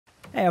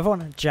Hey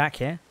everyone, Jack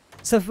here.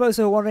 So for those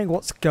who are wondering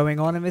what's going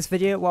on in this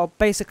video, well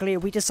basically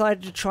we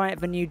decided to try out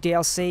the new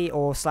DLC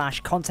or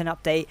 / content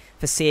update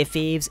for Sea of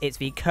Thieves. It's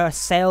the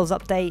Cursed Sails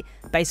update,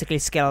 basically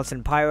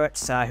skeleton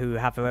pirates who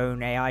have their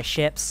own AI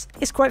ships.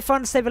 It's quite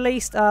fun to say the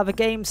least. The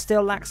game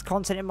still lacks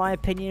content in my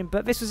opinion,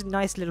 but this was a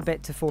nice little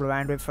bit to fool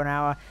around with for an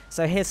hour.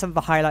 So here's some of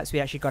the highlights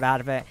we actually got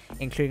out of it,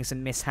 including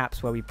some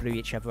mishaps where we blew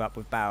each other up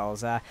with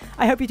barrels. I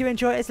hope you do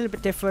enjoy it. It's a little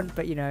bit different,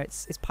 but you know,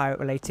 it's pirate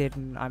related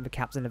and I'm the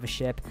captain of a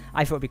ship.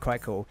 I thought it'd be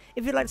quite cool.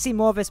 If you'd like to see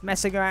more of this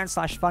messing around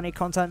 / funny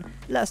content,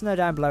 let us know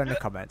down below in the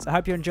comments. I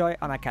hope you enjoy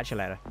and I'll catch you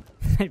later.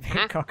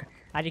 Cock.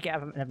 How'd you get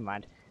out of it? Never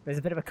mind. There's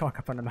a bit of a cock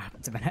up on the map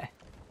at the minute.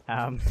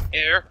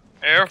 Air.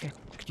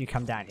 Could you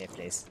come down here,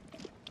 please?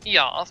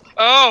 Yeah.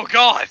 Oh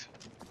God.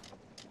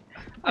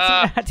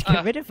 I had to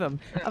get rid of them.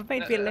 I've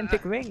made the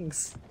Olympic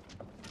rings.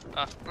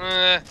 I'm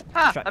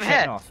Shut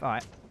here. off.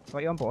 Alright.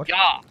 Got you on board?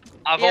 Yeah.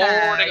 I've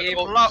already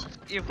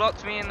You've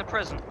locked me in the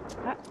prison.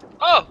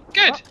 Oh,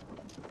 good. What?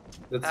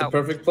 That's the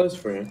perfect place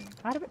for you.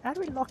 How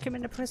do we lock him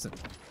in the prison?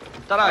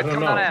 I Don't don't know,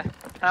 come know. down here.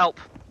 Help.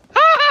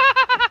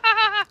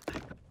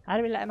 How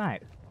do we let him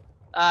out?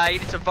 You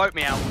need to vote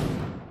me out.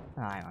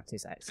 Oh, hang on, 2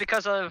 seconds. It's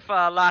because of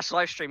last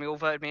live stream, you all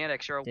voted me in,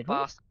 because you're all Did we?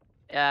 bastard.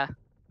 Yeah.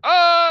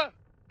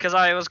 Because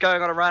I was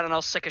going on a rant and I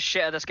was sick as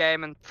shit of this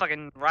game and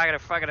fucking ragged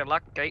of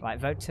luck, Kate. Right,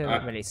 vote to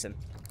release him.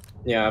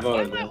 Yeah, I've Why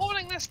already am I done.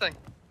 holding this thing?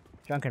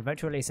 Drunken, vote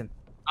to release him.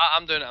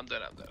 I'm doing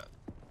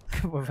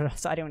it. We're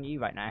deciding on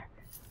you right now.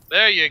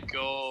 There you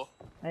go.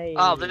 Hey.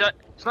 Oh,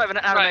 it's not even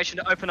an animation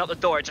to open up the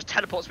door, it just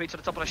teleports me to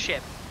the top of the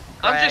ship.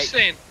 I'm just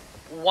saying,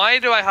 why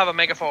do I have a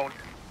megaphone?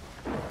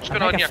 What's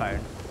going on here?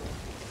 Megaphone.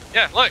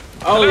 Yeah, look.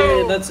 Oh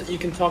Hello. yeah, that's you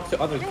can talk to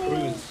other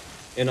crews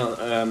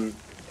on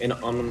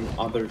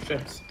other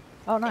ships.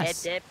 Oh,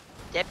 nice. Dip.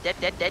 Yes,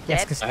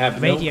 because I have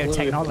no radio clue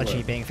technology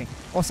where. being a thing.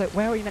 Also,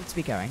 where are we meant to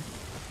be going?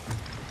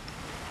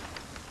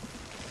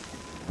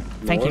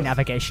 Thank you, North?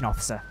 navigation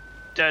officer.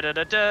 Straight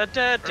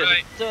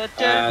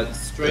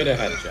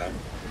ahead, Jack.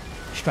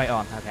 Straight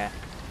on, okay.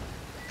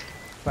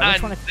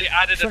 Right, And they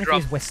added a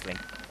drum. Who's whistling?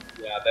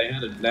 Yeah, they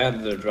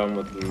added a drum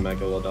with the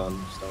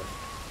megalodon stuff.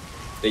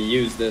 They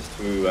used this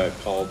to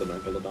call the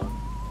megalodon.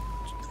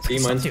 See,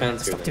 mine's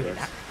fancier Stop than doing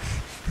yours.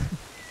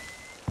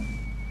 that.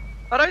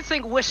 I don't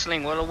think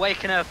whistling will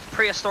awaken a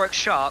prehistoric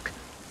shark.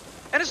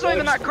 And it's not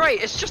even that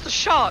great, it's just a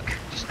shark.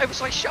 Just an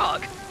oversized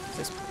shark.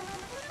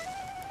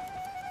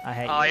 I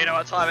hate Oh, you know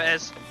what time it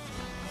is.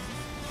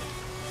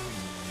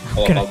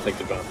 I'll take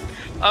the drum.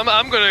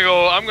 I'm gonna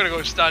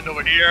go stand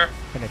over here.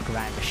 I'm gonna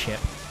grind the ship.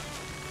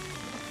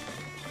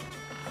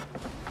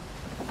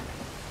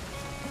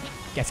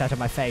 Get out of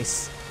my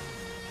face.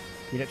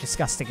 You look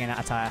disgusting in that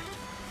attire.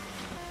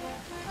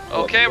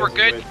 Okay, we're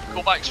good.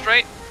 Go back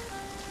straight.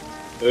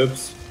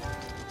 Oops.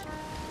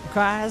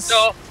 Cries!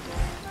 No.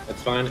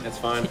 It's fine, it's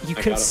fine. You I could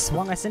got have it.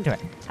 swung us into it.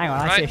 Hang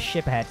on, I see a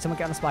ship ahead. Someone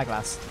get on the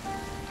spyglass.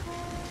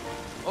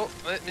 Oh,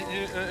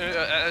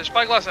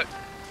 spyglass out.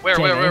 Where?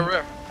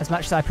 Jamie, As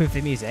much as I approve of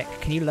the music,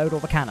 can you load all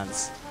the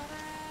cannons?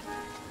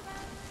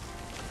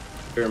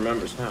 If he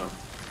remembers how.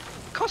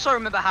 Of course I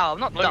remember how, I'm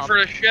not Look dumb. for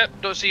a ship.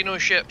 Don't see no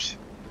ships.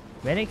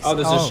 Really? Oh,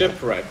 there's a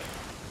shipwreck.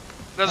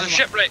 There's a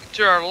shipwreck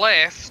to our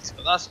left,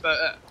 but that's about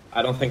it.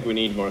 I don't think we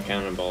need more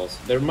cannonballs.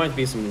 There might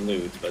be some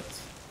loot, but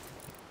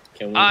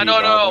can we? No.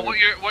 bothered?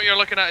 What you're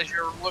looking at is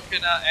you're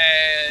looking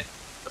at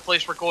the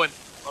place we're going.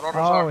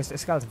 Oh, it's a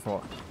skeleton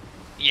fort.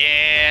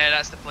 Yeah,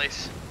 that's the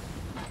place.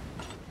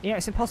 Yeah,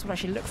 it's impossible to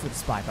actually look through the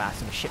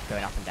spyglass of a ship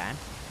going up and down.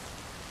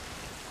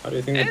 How do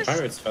you think It the is.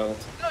 pirates felt?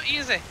 Not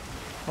easy.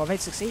 Well, they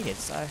succeeded,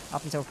 so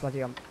up until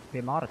bloody the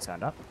Armada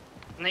turned up.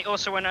 And they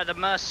also went at the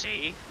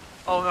mercy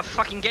of the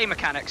fucking game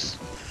mechanics.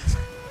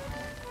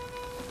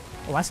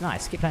 Oh, that's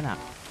nice. Keep playing that.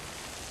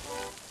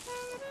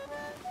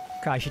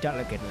 Guys, you don't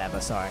look good in leather,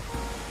 sorry.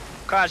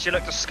 Crash, you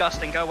look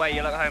disgusting, go away,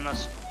 you look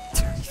homeless.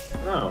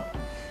 No,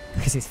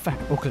 Because he's fat,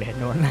 ugly, and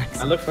no one likes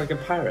I him. look like a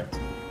pirate.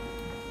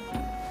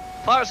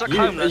 Pirates look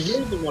homeless.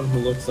 You're the one who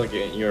looks like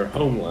you're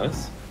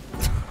homeless.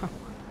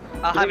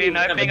 I'll have you know,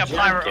 have being a a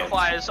pirate jacket.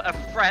 requires a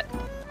threat,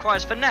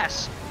 requires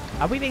finesse.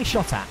 Are we being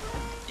shot at?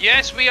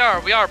 Yes, we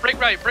are. Break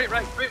right.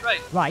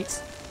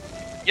 Right.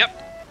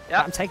 Yep.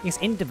 Yeah. I'm taking us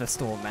into the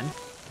storm, then.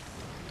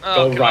 Oh,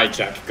 Go come right, on.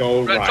 Jack.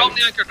 Go right.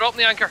 Drop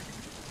the anchor.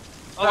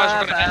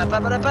 Otherwise we're gonna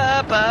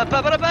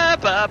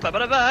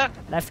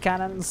end. Left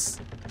cannons.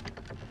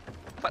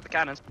 Fuck the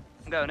cannons.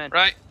 I'm going in.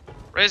 Right.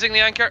 Raising the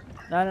anchor.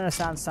 No,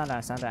 stand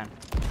down.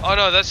 Oh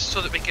no, that's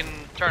so that we can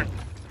turn.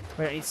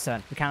 We don't need to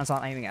turn. The cannons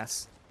aren't aiming at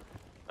us.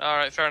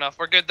 Alright, fair enough.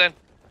 We're good then.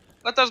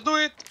 Let us do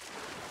it.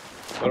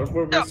 What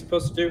were we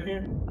supposed to do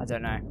here? I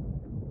don't know.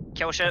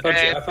 Kill shit.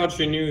 I thought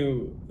you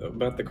knew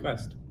about the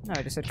quest. No,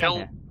 it just said Kill- come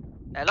here.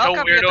 Hello, Kill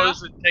computer.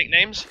 weirdos and take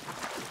names.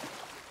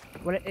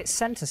 Well, it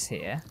sent us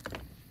here.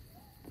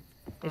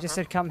 It just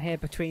said come here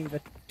between the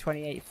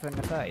 28th and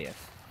the 30th.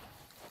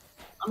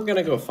 I'm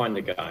gonna go find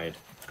a guide.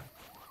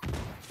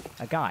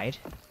 A guide?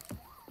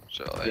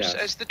 So Yeah.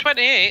 it's the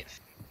 28th.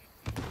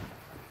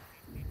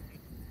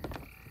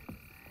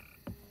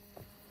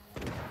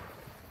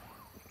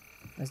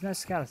 There's no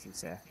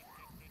skeletons here.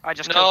 I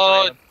just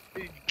No,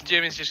 killed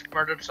Jamie's just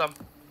murdered some.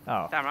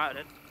 Oh. Damn right I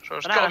did. So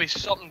there's Banana. gotta be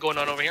something going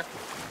on over here.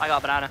 I got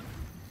a banana.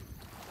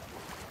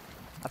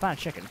 I found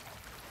a chicken.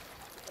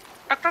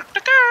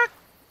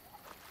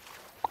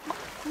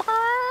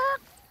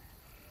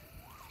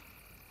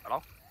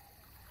 Hello?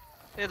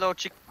 Hello,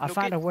 chick. I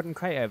found a wooden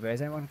crate over here.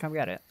 Is anyone come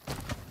get it?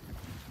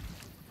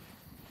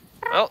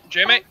 Well,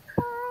 Jamie,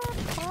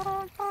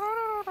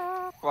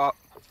 What?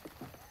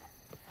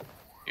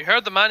 you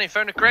heard the man. He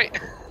found a crate.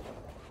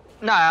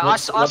 No, I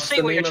What's see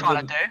the what you're name of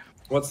trying the- to do.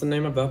 What's the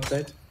name of the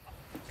update?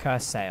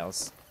 Cursed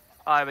Sales.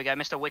 Oh, here we go,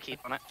 Mr. Wiki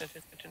on it.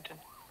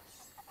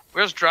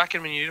 Where's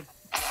Draken when you need him?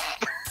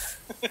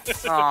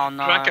 Oh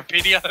no.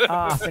 Dracopedia.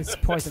 Ah, I've been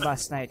poisoned by a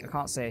snake. I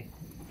can't see.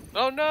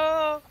 Oh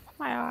no!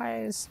 My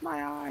eyes.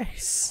 My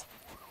eyes.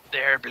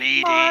 They're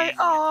bleeding. My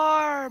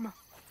arm!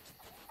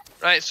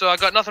 Right, so I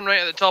got nothing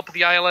right at the top of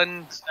the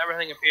island.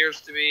 Everything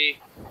appears to be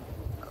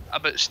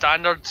about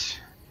standard. If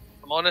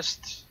I'm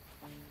honest.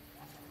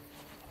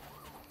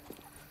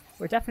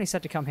 We're definitely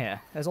said to come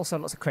here. There's also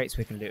lots of crates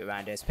we can loot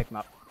around here, so pick them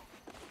up.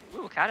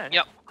 Ooh, cannon.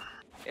 Yep.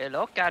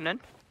 Hello, cannon.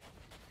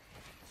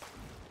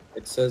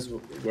 It says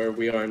where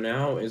we are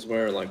now is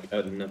where like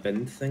an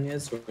event thing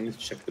is, so we need to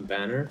check the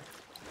banner.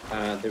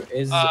 There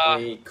is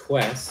a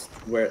quest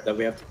that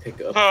we have to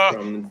pick up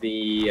from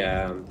the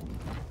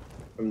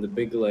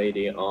big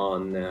lady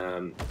on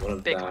one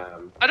of Big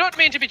the. I don't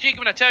mean to be cheeky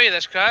when I tell you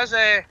this, Kraz.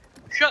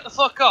 Shut the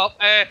fuck up.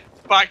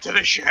 Back to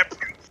the ship.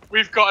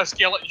 We've got a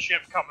skeleton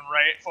ship coming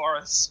right for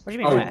us. What do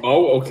you mean? where?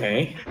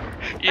 Okay.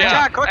 Yeah.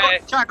 Jack, quick,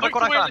 quick, look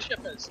what I where found. the ship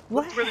is.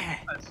 Where? Look where the ship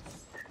is.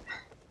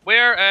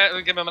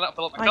 Where? Give me a minute.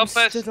 Pull up my I'm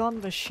compass. stood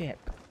on the ship.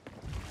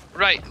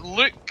 Right.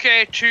 Look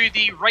to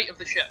the right of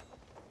the ship.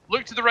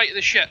 Look to the right of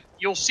the ship.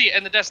 You'll see it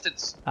in the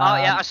distance. Oh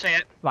yeah, I see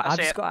it. Right, I I've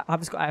see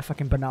just it. got a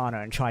fucking banana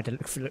and tried to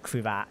look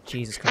through that.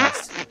 Jesus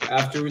Christ.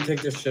 After we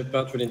take the ship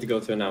out, we need to go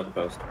to an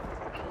outpost.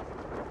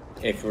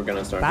 If we're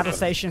gonna start. Battle the-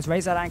 stations,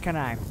 raise that anchor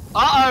now.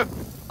 Uh oh!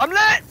 I'm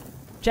lit!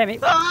 Jamie,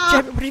 Ah!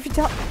 Jamie, what have you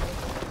done?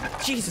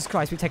 Jesus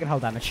Christ, we've taken hull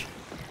damage.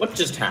 What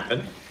just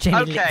happened? Jamie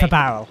Okay. leaped the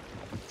barrel.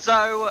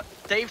 So,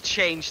 they've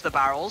changed the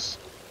barrels.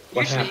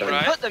 What Usually you happened? can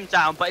Right. put them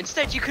down, but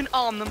instead you can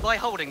arm them by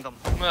holding them.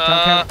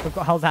 Duncan, we've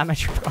got hull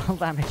damage. We've got hull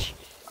damage.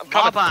 I'm My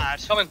coming.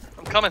 bad.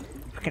 I'm coming.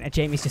 Fucking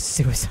Jamie's just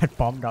suicide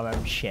bombed our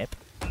own ship.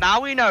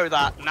 Now we know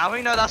that. Now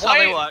we know that's how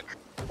they Why- work.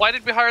 Why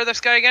did we hire this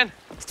guy again?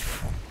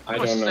 I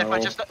don't know.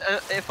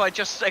 If I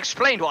just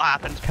explained what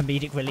happened.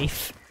 Comedic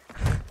relief.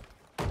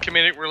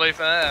 Comedic relief.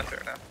 Fair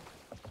enough.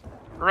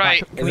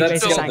 Right. Can Is we that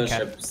raise this skeleton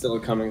anchor? ship still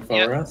coming for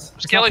Yeah. us?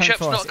 Skelly coming ship's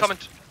for us, not coming.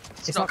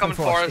 It's not coming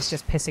for It's us.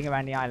 just pissing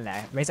around the island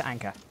now. Raise the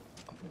anchor.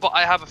 But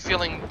I have a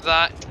feeling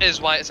that is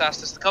why it's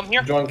asked us to come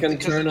here. John, can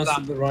because turn of us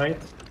that. to the right.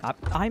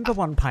 I'm the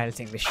one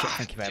piloting this ship,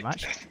 thank you very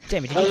much.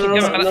 Jamie, did No, you no,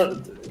 keep no,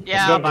 this? no.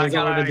 Yeah, John I'm is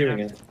back, already I'm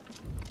doing back. it.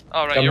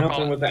 Oh right, I'm you're helping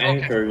fine. with the Okay.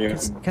 anchor. You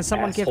Can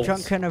someone give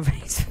assholes. Drunken a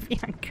raise for the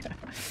anchor?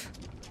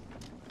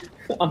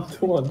 I'm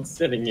the one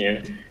sitting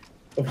here.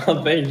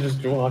 While they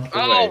just walked Oh,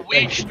 away. we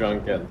Thank sh- you,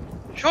 Drunken.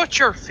 Shut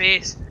your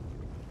face.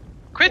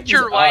 Quit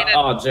your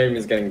whining. Jamie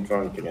is getting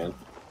drunk again.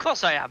 Of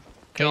course I am.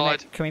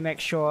 God. Can we make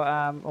sure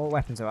all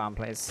weapons are armed,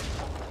 please?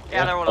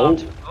 Yeah, they're all Oh.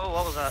 armed. Oh,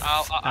 what was that?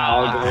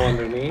 I'll go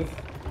underneath.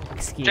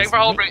 Excuse Check for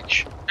hull me.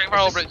 bridge. Check for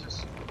hull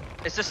bridges.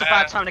 Is this a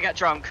bad time to get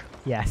drunk?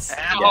 Yes.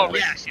 Oh,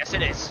 Yes, yes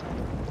it is.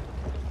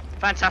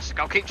 Fantastic,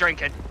 I'll keep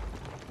drinking.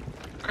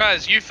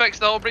 Kraz, you fix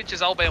the hull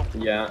bridges, I'll bail.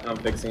 Yeah, I'm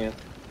fixing it.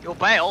 You'll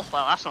bail?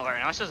 Well, that's not very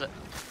nice, is it?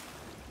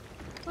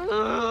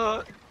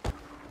 Oh,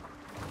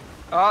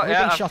 We've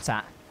yeah. been shot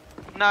at.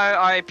 No,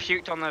 I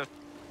puked on the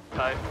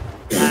boat.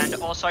 And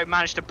also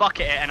managed to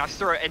bucket it and I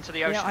threw it into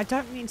the ocean. Yeah, I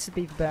don't mean to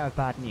be the bearer of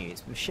bad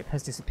news, but the ship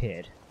has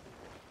disappeared.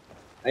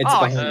 It's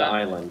Oh, behind the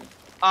island.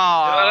 Oh,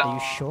 Are you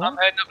sure? I'm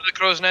heading up to the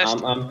crow's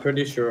nest. I'm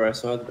pretty sure I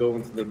saw it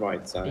going to the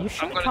right Are side. you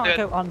sure I'm it gonna can't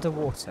do go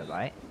underwater,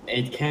 right?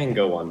 It can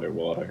go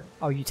underwater.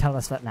 Oh, you tell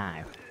us that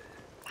now.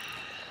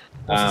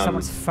 Also,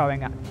 someone's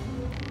throwing up.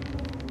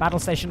 Battle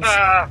stations.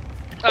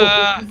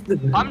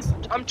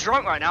 I'm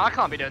drunk right now, I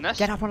can't be doing this.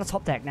 Get up on the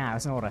top deck now,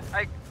 it's an order.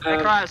 Hey,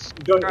 Kraz,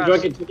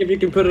 Drunken, if you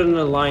can put an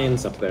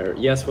alliance up there.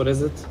 Yes, what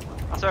is it?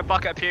 I'll throw a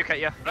bucket of puke at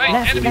you. Right,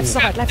 Left, enemy left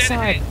ship, side, left dead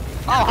side. ahead.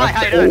 Oh, hi,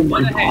 how you Oh doing?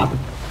 my god.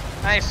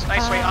 Hey,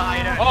 sweetheart, how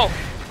you doing? Oh,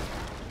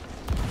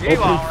 You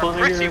Open are a fire.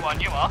 pretty one,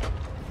 you are.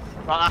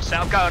 Right, that's it,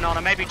 I'm going on.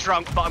 I may be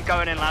drunk, but I'm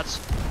going in, lads.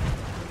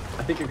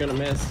 I think you're gonna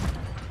miss.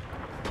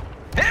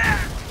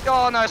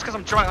 Oh no, it's because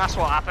I'm drunk, that's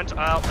what happened.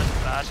 Oh,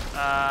 this is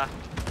bad.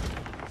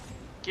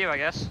 You, I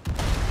guess.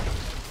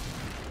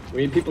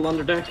 We need people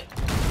under deck.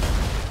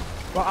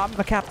 Well, I'm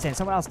the captain,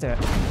 someone else do it.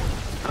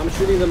 I'm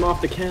shooting them off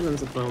the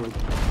cannons at the moment.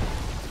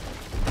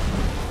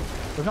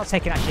 We've not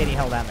taken actually any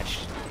hull damage.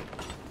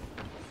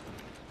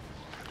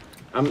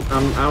 I'm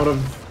out of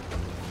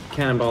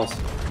cannonballs.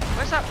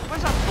 Where's that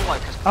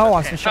bloke? Oh,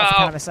 I've been shot for oh,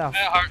 cannon myself.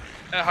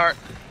 it hurt.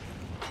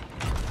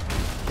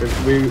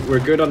 We're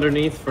good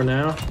underneath for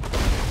now.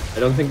 I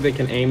don't think they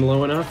can aim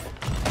low enough.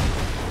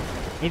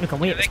 Neither can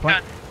we Yeah, at this they point.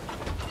 can.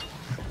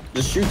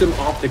 Just shoot them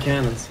off the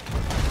cannons.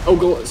 Oh,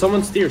 go!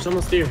 Someone steer!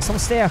 Someone steer! Someone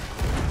steer.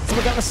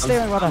 Someone get the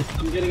steering wheel.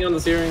 I'm getting on the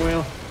steering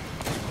wheel.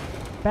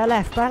 Bear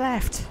left, bear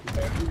left.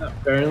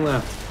 Bearing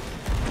left.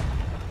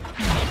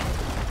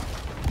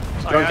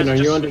 Sorry, Drunken, guys,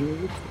 are you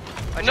underneath?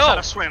 I just No. had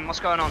a swim.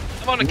 What's going on?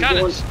 I'm on the Can you go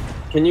cannons.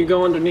 Can you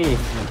go underneath?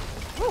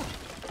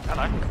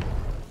 Hello.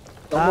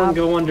 Someone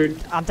go under.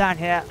 I'm down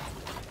here.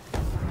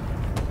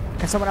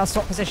 Can someone else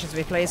swap positions with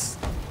me, please?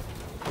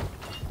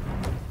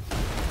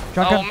 I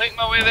Drunken? will make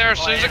my way there as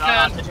soon as I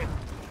can.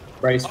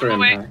 Brace for On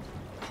my way.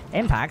 impact.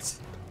 Impact?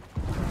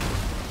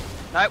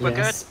 No, we're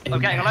Yes, good. I'm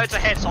getting impact. loads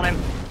of hits on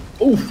him.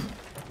 Oof.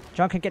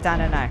 Drunken, get down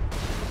there now.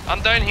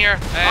 I'm down here.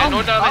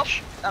 No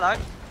damage. Oh, hello.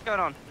 What's going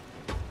on?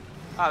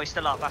 Oh, he's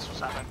still up. That's what's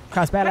happening.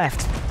 Kraus, bear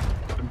left.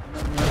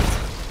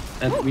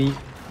 And we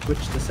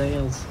switch the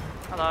sails.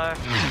 Hello.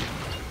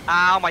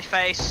 Ow, my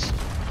face.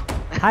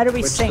 How do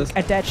we Which sink does-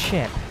 a dead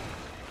ship?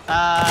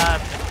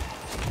 Ow.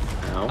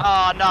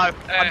 Oh no.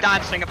 I'm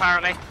dancing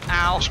apparently.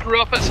 Ow.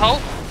 Screw up its hull.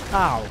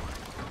 Oh.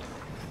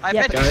 I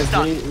Yeah, bet he's Guys,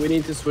 stuck. we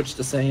need to switch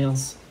the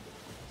sails.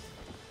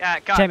 Yeah,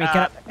 go. Jamie,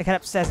 get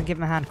upstairs and give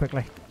him a hand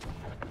quickly.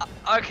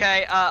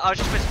 Okay, I was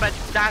just spent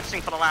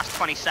dancing for the last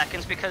 20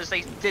 seconds because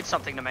they did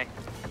something to me.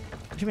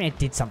 What do you mean it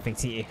did something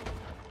to you?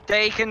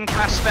 They can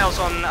cast spells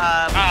on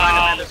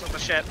minor members of the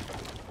ship.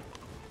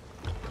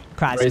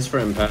 Kraus. Brace for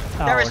impact.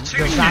 Oh, There is 2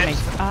 you're ramming.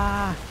 ships.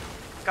 Ah.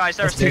 Guys,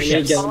 there's There's 2 two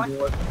Jamie, ships. get ships. on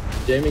board.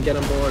 Jamie, get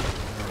on board.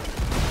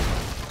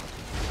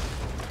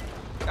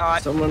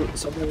 Alright. Someone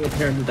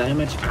repair the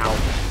damage.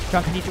 Ow.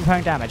 Drunken, you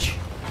repairing damage.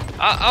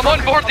 I'm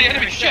on board the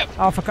enemy ship.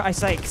 Oh, for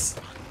Christ's sakes.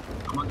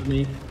 I'm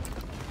underneath.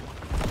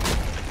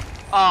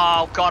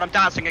 Oh god, I'm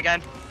dancing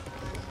again.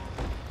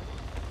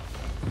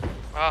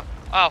 Ow.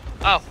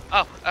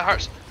 It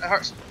hurts. It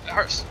hurts. It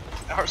hurts.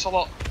 It hurts a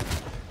lot.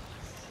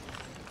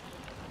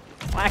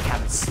 Fire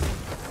cannons.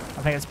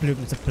 I think it's blew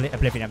them to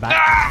oblivion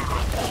back.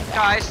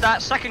 Guys,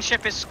 that second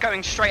ship is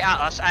going straight at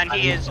us and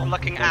he is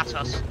looking at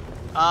us.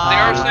 They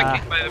are Uh,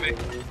 sinking, by the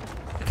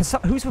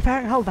way. Who's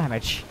repairing hull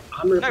damage?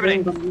 I'm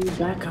repairing, but we need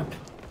backup.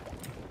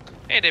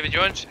 Hey, David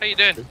Jones. How you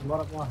doing? There's a lot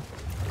of water.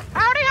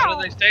 howdy Have a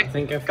ho! nice day. I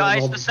think I found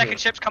Guys, all the second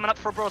ship's coming up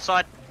for a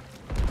broadside.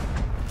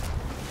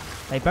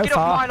 They both Get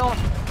off my are. lawn!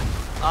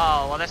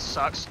 Oh, well this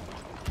sucks.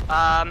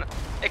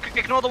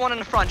 Ignore the one in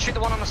the front, shoot the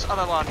one on the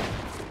other one.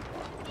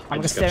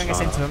 I'm just just got steering us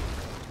shot into them.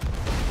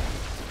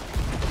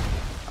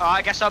 Alright,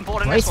 I guess I'm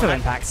boarding Brace this for one then.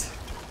 impact.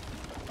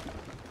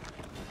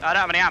 I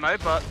don't have any ammo,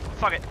 but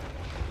fuck it.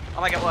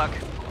 I'll make it work.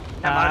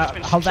 Never mind, I've just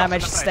been Hull shot in the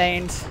damage face.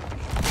 sustained.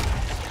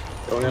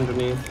 Going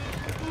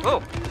underneath.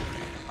 Ooh.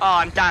 Oh,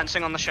 I'm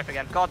dancing on the ship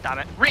again. God damn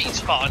it.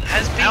 Respawn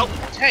has been Help.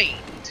 obtained.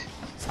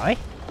 Sorry?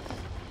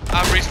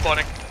 I'm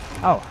respawning.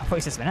 Oh, I thought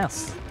you said something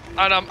else.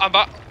 And I'm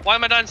back. Why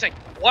am I dancing?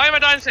 Why am I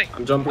dancing?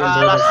 I'm jumping on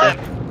board the That's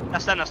ship. them.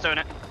 That's them that's doing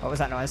it. What was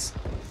that noise?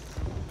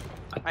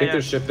 I think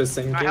their ship is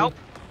sinking. Can I help?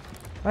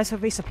 Where's the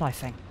resupply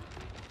thing?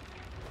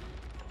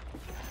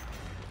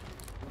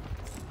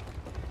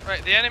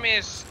 Right, the enemy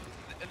is.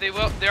 They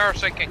are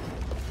sinking.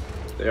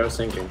 They are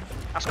sinking.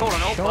 That's cool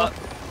and all, Sure. but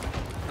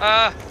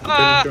I'm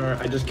pretty sure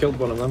I just killed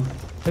one of them.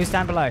 Who's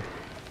down below?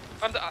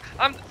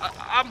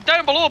 I'm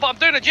down below, but I'm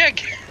doing a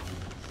jig.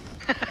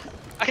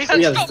 I He's-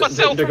 can't Yes, stop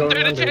myself they're from going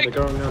doing a under. They're jig.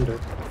 going under.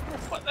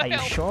 What the Are you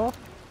hell? sure?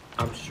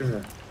 I'm sure.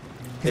 Because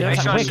They it looks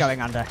have like we're guns.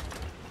 going under.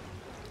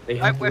 They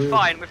oh, have we're blue.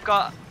 fine. We've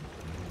got.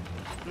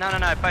 No,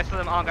 both of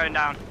them aren't going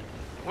down.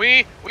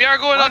 We are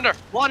going under.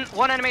 One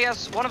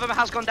of them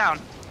has gone down.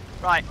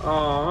 Right.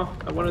 Aw,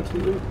 I wanted to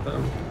loot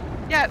them.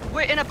 Yeah,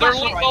 we're in a Their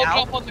battle loot right will now.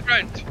 drop on the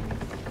ground.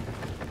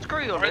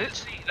 Screw your Or the loot.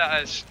 sea,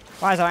 that is.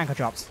 Why is our anchor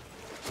dropped?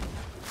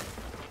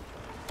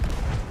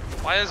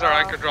 Why is our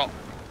anchor drop?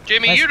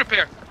 Jamie, Where's- you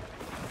repair.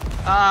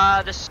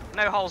 There's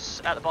no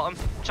holes at the bottom.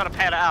 I'm trying to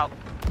pale it out.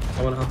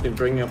 Someone help me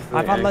bring up the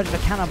I've anchor. unloaded a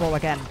cannonball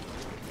again.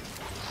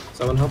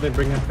 Someone help me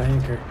bring up the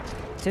anchor.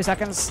 2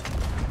 seconds.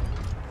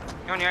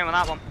 You're on your own with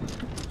that one.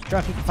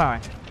 Drunk, keep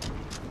firing.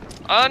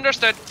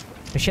 Understood.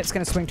 The ship's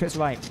going to swing to its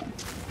right.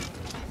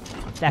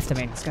 Left, I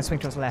mean. It's going to swing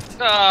to its left.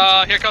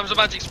 Here comes a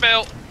magic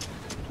spell.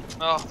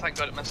 Oh, thank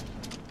God it missed.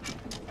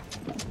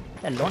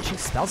 They're launching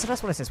spells at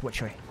us? What is this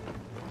witchery?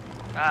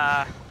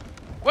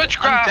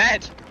 Witchcraft.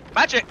 Undead.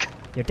 Magic.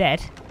 You're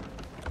dead?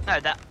 No,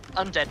 that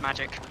undead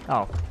magic.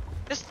 Oh.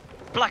 This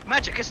black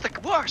magic is the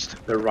worst.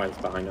 They're right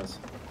behind us.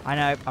 I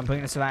know. I'm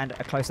bringing this around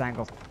at a close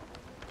angle.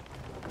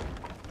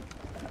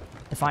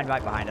 They're fine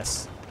right behind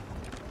us.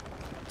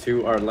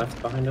 Two are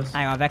left behind us.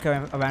 Hang on, they're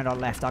going around our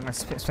left. I'm going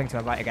to swing to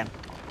our right again.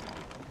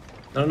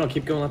 No,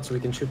 keep going up so we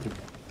can shoot them.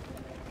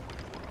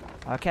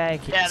 Okay,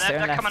 keep Yeah, steering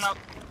they're left. coming up.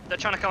 They're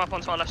trying to come up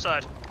onto our left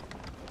side.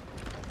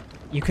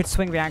 You could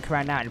swing the anchor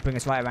around now and bring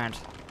us right around.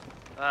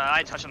 I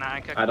ain't touching that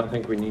anchor. I don't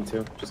think we need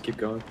to. Just keep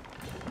going.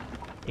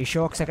 Are you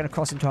sure? Because they're going to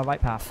cross into our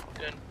right path.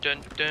 Dun,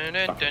 dun, dun,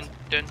 dun, dun,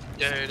 dun,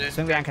 dun.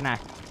 Swing the anchor now.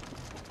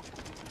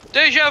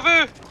 Deja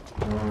vu.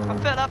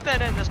 I've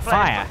been in this place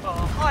Fire.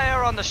 before.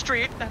 Fire on the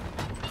street. No,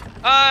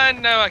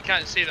 I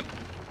can't see them.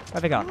 Where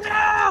have they gone?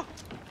 No!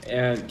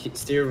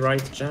 Steer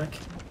right, Jack.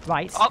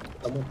 Right. Up.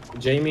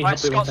 Jamie, Right,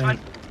 help me with Scotsman.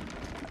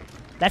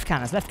 that. Left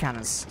cannons, left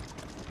cannons.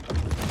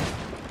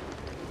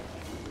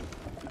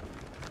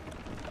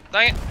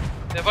 Dang it!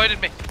 They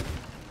avoided me.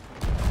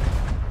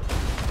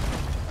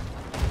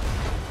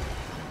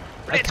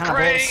 It's cannibals.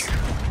 great!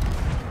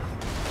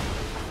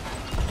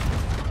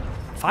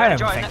 Fire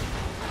Enjoying everything.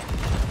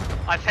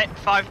 it. I've hit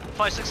five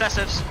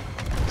successives,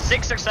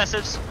 6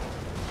 successives,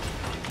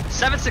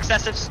 7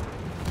 successives.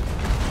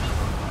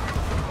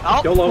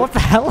 Oh, YOLO. What the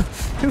hell?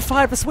 Who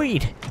fired the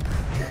Swede?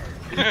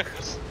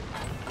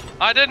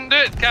 I didn't do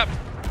it, Cap.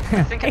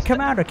 think Hey, it's-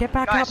 Commander, get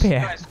back guys, up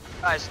here.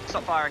 guys,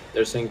 stop firing.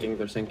 They're sinking.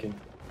 They're sinking.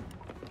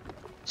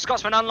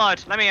 Scotsman,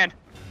 unload. Let me in.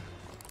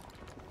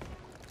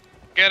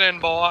 Get in,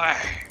 boy.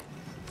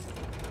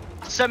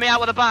 Send me out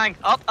with a bang.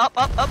 Up, up,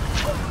 up, up.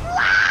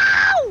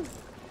 Wow!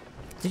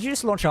 Did you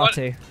just launch What?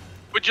 R2?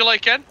 Would you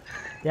like in?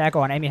 Yeah,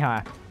 go on, aim me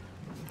higher.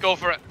 Go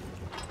for it.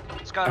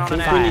 What's going I on in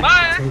think we there? need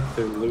Bye. to take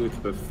the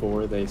loot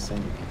before they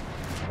sink.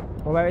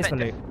 Well, where is the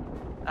Bit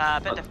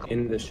loot? Bit difficult.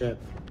 In the ship.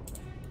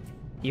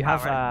 You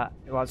have, Alright.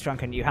 well, it's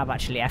Drunken, you have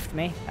actually effed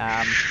me.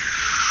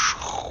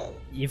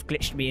 You've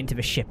glitched me into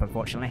the ship,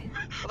 unfortunately.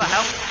 What the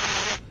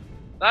hell?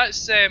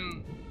 That's Yeah,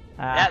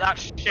 that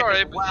ship sorry,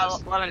 is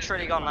but well and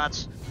truly gone,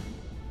 lads.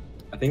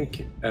 I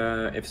think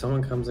if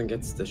someone comes and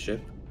gets the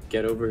ship,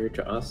 get over here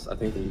to us. I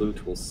think the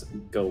loot will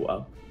go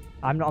up.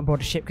 I'm not on board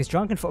the ship because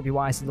Drunken thought it'd be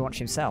wise to launch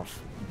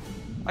himself.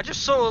 I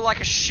just saw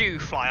like a shoe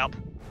fly up.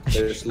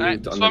 There's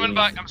Alright, loot swimming underneath.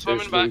 back, I'm swimming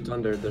There's back. loot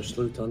under. There's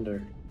loot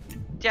under.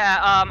 Yeah,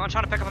 I'm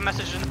trying to pick up a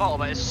message in the bottle,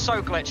 but it's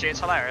so glitchy, it's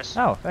hilarious.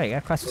 Oh, there you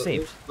go, quest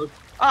received. Look,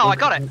 Oh, I look,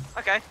 got it.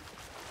 Okay.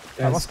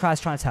 What's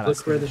Kraz trying to tell look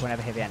us? where We'll the-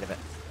 never hear the end of it.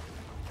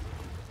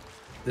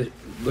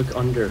 Look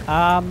under.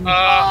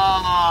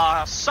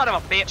 Oh, son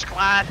of a bitch,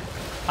 Glad.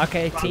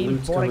 Okay, team,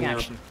 loot's boarding coming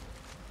up. action.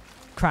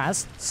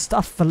 Kraz,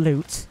 stuff the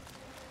loot.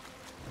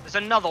 There's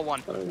another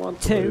one. I don't want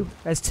the 2, loot.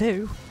 there's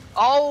 2.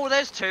 Oh,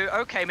 there's 2.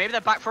 Okay, maybe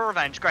they're back for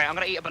revenge. Great, I'm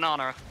gonna eat a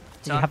banana.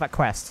 Did you have that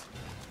quest?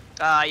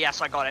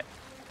 Yes, I got it.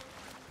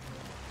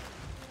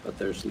 But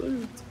there's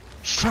loot.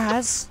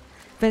 Kraz,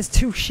 there's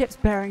 2 ships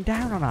bearing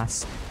down on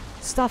us.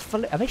 Stuff the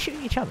loot. Are they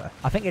shooting each other?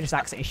 I think they just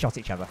accidentally shot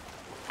each other.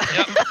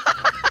 Yep.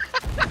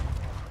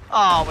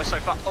 Oh, we're so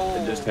far. It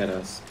Oh. just hit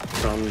us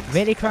from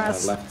Really,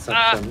 Kraz? left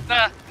Ah, section.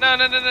 no.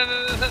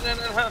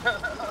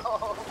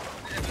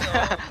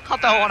 I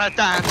don't want to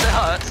dance. It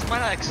hurts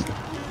my legs.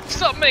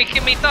 Stop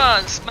making me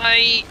dance,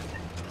 mate.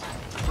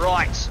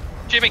 Right.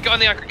 Jimmy, get on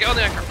the anchor. Get on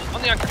the anchor.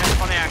 On the anchor.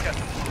 On the anchor.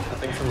 I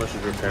think someone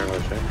should repair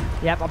our ship.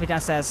 Yep, I'll be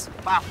downstairs.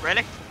 Wow,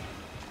 really?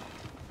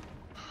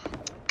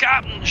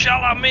 Captain,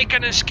 shall I make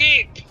an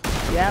escape?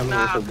 Yep.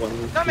 Nah, With the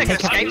one don't make piece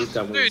of escapes, loot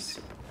that was-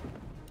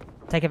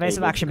 Take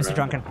evasive Hey, action, Mr. grab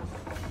Drunken.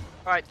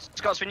 Right,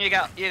 Scotsman, you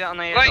get on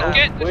the. Right,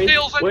 get the Wait,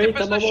 sails into wait, I'm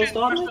position.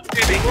 almost on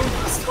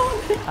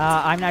Mr. Jimmy.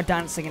 I'm now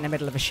dancing in the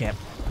middle of a ship.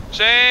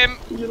 Same.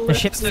 The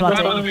ship's the grab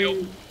flooding. on the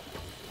wheel.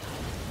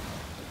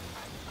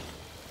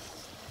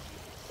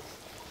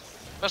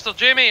 Mr.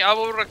 Jamie, I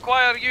will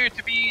require you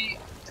to be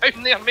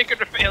down there making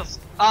repairs.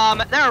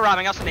 They're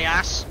ramming us in the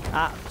ass.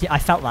 Yeah, I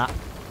felt that.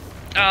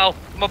 Ow,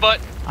 my butt.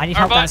 I need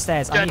Our help butt.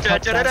 downstairs. I need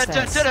help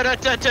downstairs.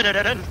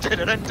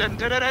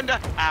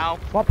 Ow.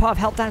 What part of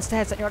help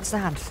downstairs don't you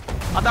understand?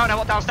 I don't know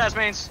what downstairs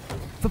means.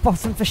 The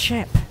bottom of the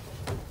ship.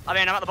 I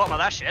mean, I'm at the bottom of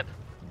that ship.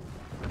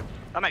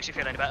 That makes you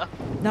feel any better.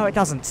 No, it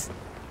doesn't.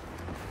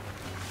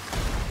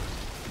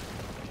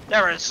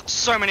 There is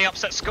so many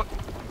upset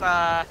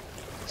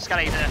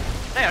Skelly there.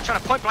 They are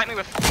trying to point blank me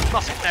with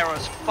musket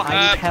arrows. Fucking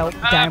I need Uh, help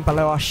down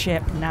below our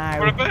ship We're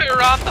now. about to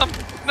ram them.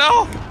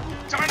 No!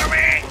 Turn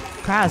away!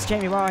 Kraz,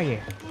 Jamie, where are you?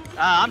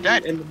 I'm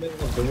dead. In the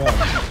middle of the water.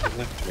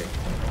 Left me.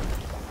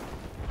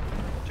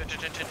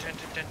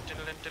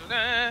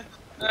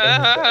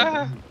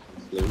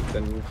 Loot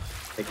and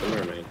take the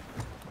mermaid.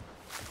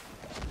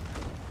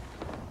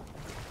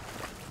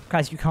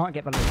 Kraz, you can't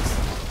get the loot.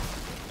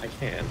 I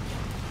can.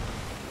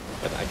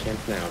 But I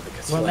can't now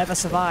because We'll you never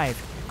left me.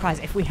 survive.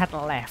 Kraz, if we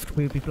hadn't left,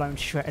 we would be blown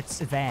to shreds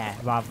there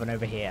rather than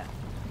over here.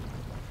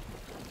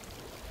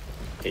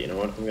 Okay, you know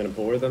what? I'm gonna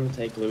bore them,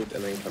 take loot,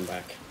 and then come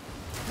back.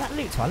 That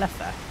loot to our left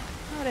there.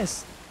 Oh, it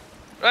is.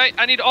 Right,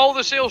 I need all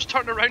the sails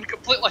turned around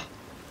completely.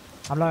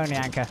 I'm lowering the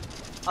anchor.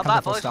 I'm Come back,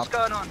 to full boys. What's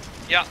stop. going on?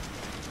 Yeah.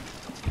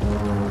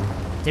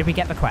 Did we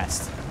get the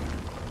quest?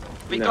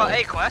 We No. got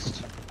a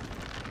quest.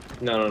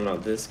 No.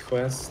 This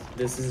quest,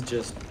 this is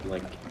just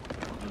like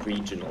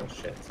regional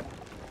shit.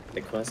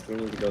 The quest, we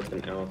need to go to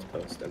an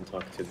outpost and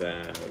talk to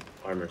the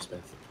armor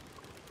smith.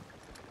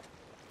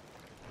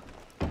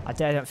 I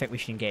don't think we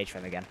should engage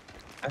them again.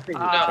 I think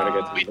we should try to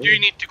go to We the do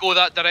need to go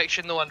that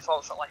direction though,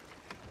 unfortunately.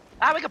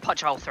 We could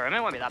punch a hole through him.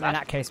 It won't be that In bad.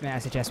 that case, may I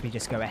suggest we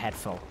just go ahead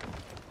full?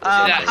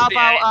 Yeah, How the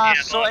about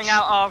idea, sorting boss.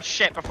 out our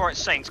ship before it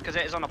sinks, because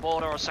it is on the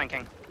border of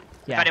sinking.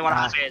 Yeah. If anyone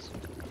has ears.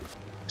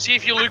 See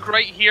if you look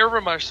right here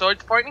where my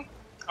sword's pointing.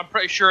 I'm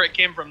pretty sure it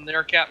came from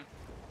there, Captain.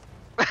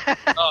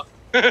 Oh.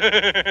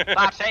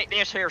 I take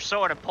this here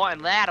sword and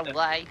point that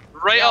away.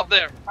 Right up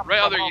there. Right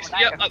up there. You see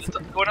it? That's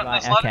going up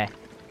Right, this ladder.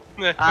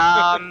 okay.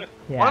 Why don't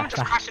Yeah. we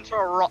just crash into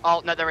a rock?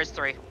 Oh, no, there is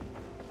 3.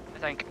 I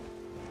think.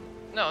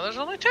 No, there's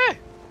only 2.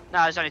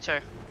 No, there's only 2.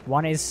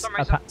 One is some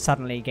reason.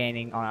 suddenly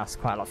gaining on us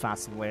quite a lot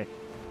faster than we're.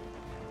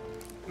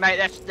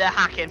 Mate, they're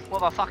hacking.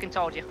 What have I fucking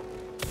told you?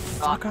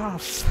 Fuck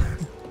off.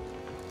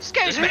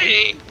 Excuse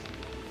me.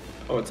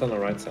 Oh, it's on the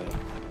right side.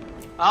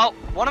 Oh,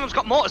 one of them's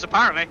got mortars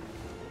apparently.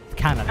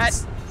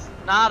 Cannons.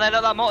 Nah, they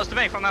look like mortars to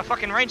me from their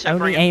fucking range.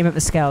 Only aim at the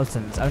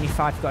skeletons. Only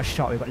 5 got a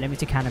shot. We've got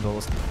limited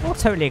cannibals. We'll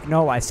totally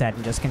ignore what I said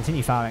and just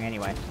continue firing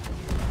anyway.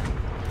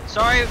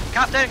 Sorry,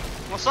 Captain.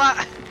 What's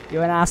that?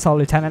 You're an asshole,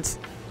 Lieutenant.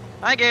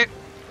 Thank you.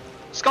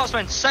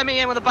 Scotsman, send me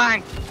in with a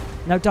bang.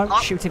 No, don't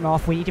shoot him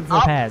off. We need him for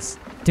repairs.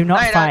 Do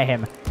not fire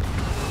him.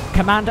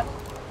 Commander.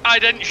 I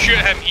didn't shoot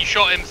him. He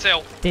shot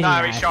himself. Did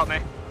No, he shot me.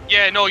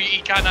 Yeah, no, he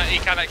can't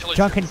actually.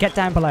 Drunken, get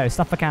down below.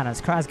 Stop the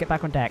cannons. Kraz, get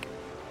back on deck.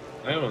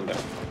 I am on deck.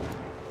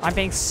 I'm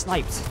being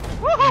sniped.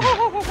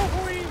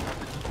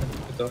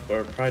 It's up for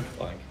a pride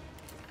flag.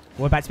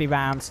 We're about to be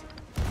round.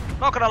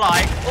 Not gonna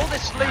lie, all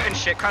this loot and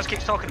shit Kraz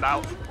keeps talking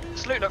about,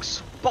 this loot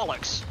looks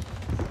bollocks.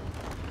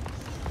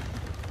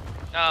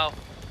 Oh.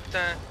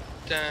 Dun,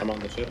 dun. I'm on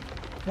the ship.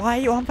 Why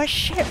are you on my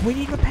ship? We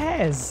need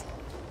repairs.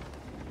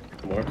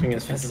 I'm working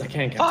as fast as I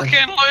can, Captain.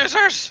 Fucking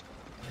losers!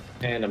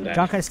 And I'm dead.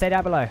 Drunken, stay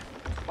down below.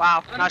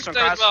 Wow, nice one,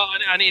 Kraz. Well,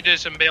 I need to do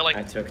some bailing.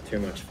 I took too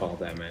much fall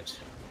damage.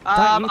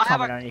 Don't you I have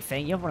comment on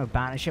anything. You want to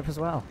ban a ship as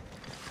well.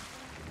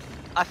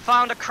 I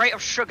found a crate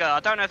of sugar. I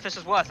don't know if this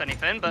is worth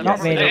anything, but Not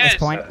probably really at It this is.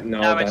 point.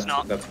 No, it's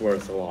not. That's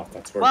worth a lot.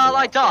 That's worth a Well, lot.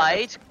 I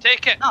died.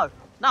 Take it. No.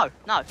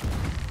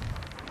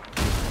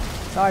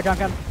 Sorry,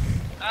 Drunken.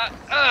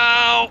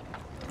 Ow!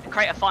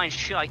 Crate of fine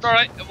shite.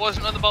 Alright, it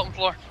wasn't on the bottom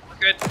floor. We're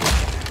good.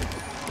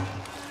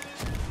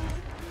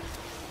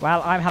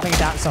 Well, I'm having a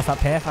dance off up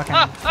here if I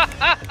can.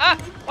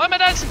 Why am I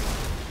dancing?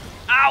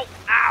 Ow!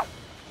 Ow!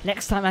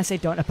 Next time I say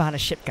don't abandon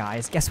ship,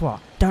 guys, guess what?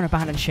 Don't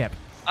abandon ship.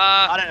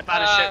 I don't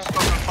abandon shit.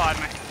 Scotsman fired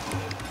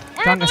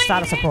me. Drunken,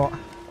 status support.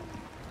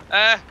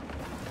 Yeah,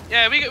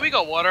 we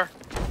got water.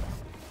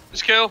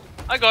 It's cool.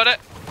 I got it.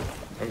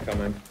 I'm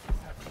coming.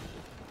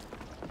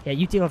 Yeah,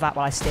 you deal with that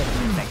while I steer the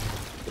thing.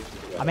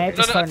 I may have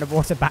just thrown the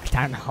water back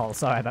down the hole.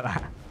 Sorry about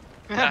that.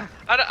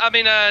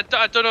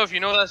 I don't know if you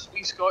know this.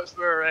 We Scots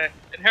were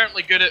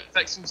inherently good at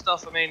fixing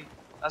stuff. I mean,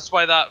 that's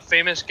why that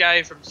famous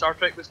guy from Star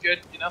Trek was good,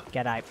 you know?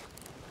 Get out.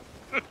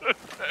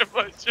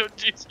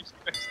 Jesus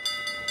Christ.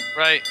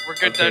 Right, we're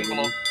good down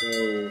below.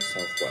 Go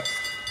southwest.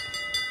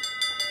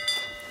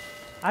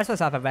 I'm supposed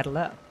to have a red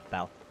alert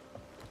bell.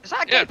 Is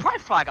that a gay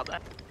pride flag up there?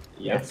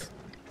 Yes.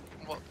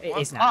 It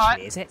isn't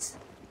actually, is it?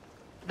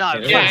 No.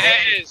 Yeah,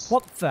 it is.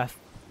 What the?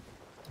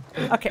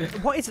 Okay,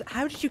 what is?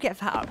 How did you get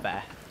that up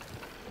there?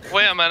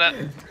 Wait a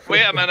minute.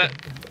 Wait a minute.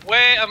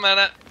 Wait a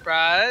minute.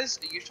 Raz,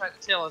 are you trying to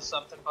tell us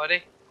something,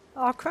 buddy?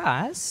 Oh,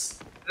 Kraz.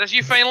 Is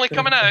you finally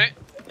coming out?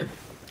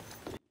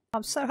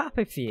 I'm so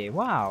happy for you.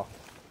 Wow.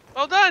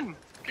 Well done.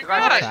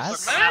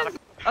 Congrats, man.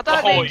 I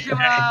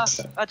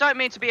don't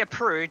mean to be a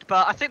prude,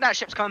 but I think that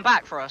ship's coming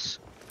back for us.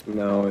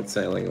 No, it's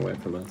sailing away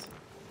from us.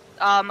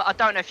 I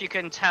don't know if you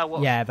can tell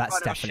what. Yeah, that's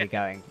kind of definitely ship.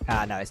 going.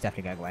 No, it's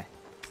definitely going away.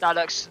 That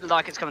looks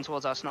like it's coming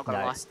towards us. Not gonna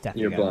No, lie. it's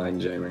definitely You're going away.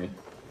 blind, Jamie.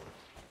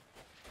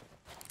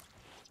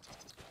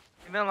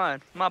 Leave me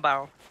alone. My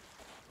barrel.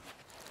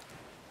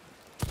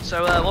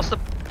 So, what's the?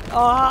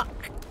 Oh,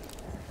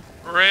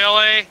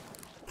 Really?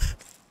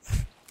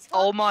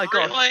 Oh my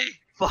god! Really?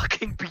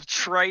 Fucking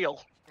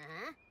betrayal.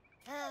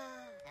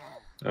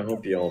 I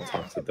hope you all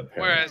talk to the parents.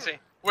 Where is he?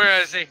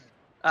 Where is he?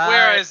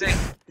 Where is he?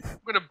 I'm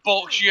gonna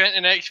box you into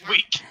next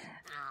week.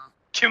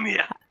 Come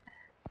here.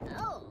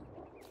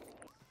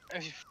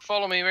 If you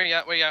follow me, where you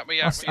at? Where you at? Where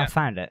you at? Where you I at?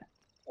 found it.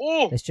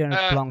 Oh! This journal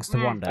belongs to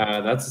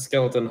Wanda. That's a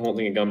skeleton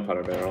holding a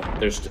gunpowder barrel.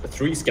 There's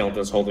 3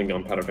 skeletons holding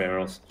gunpowder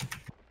barrels.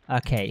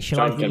 Okay, shall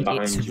I Drunken read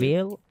behind It's you.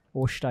 Real,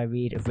 or should I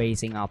read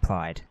Raising Our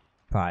Pride?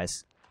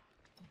 Prize.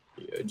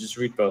 Just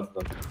read both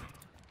of them.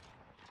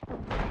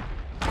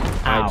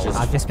 Ow,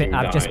 I've just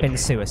died. been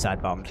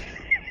suicide bombed.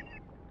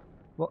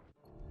 What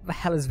the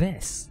hell is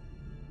this?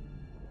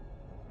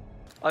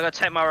 I gotta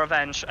take my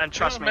revenge, and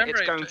trust me, remember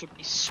it's it, going but- to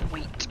be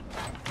sweet.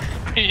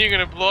 Are you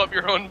gonna blow up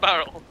your own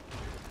barrel?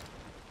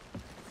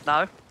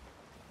 No?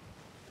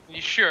 You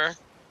sure?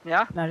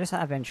 Yeah? No, just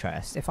out of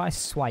interest, if I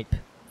swipe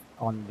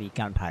on the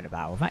gunpowder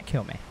barrel, will that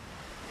kill me?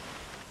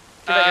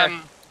 Give it a go.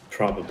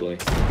 Probably.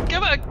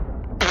 Give it a...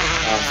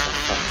 Oh,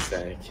 for fuck's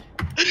sake.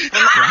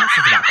 The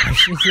answer to that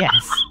question is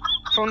yes.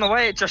 From the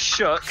way it just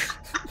shook.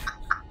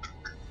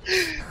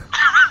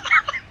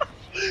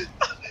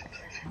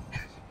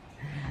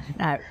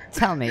 Now,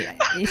 tell me,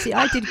 you see,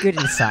 I did good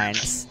in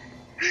science,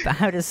 but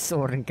how does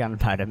sword and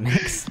gunpowder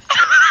mix?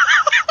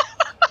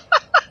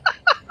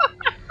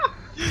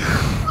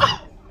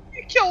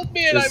 You killed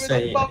me and I Just was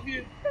saying. above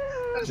you.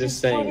 That's Just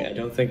so saying, funny. I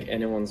don't think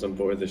anyone's on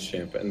board the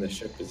ship, and the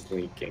ship is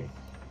leaking.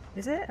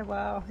 Is it?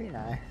 Well, you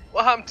know.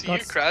 What happened to you,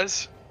 God's-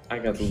 Kraz? I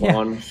got Yeah.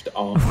 launched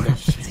off the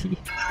ship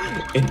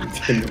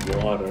into the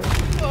water.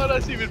 Oh,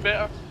 that's even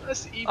better.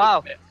 That's even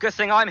Oh, better. good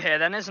thing I'm here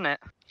then, isn't it?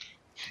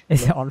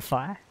 Is it on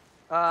fire?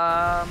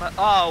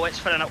 Oh, it's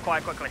filling up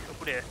quite quickly.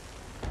 Oh dear.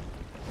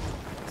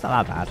 It's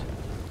not that bad.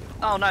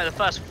 Oh no, the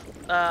first,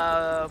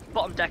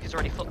 bottom deck is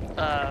already full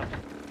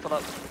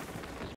up.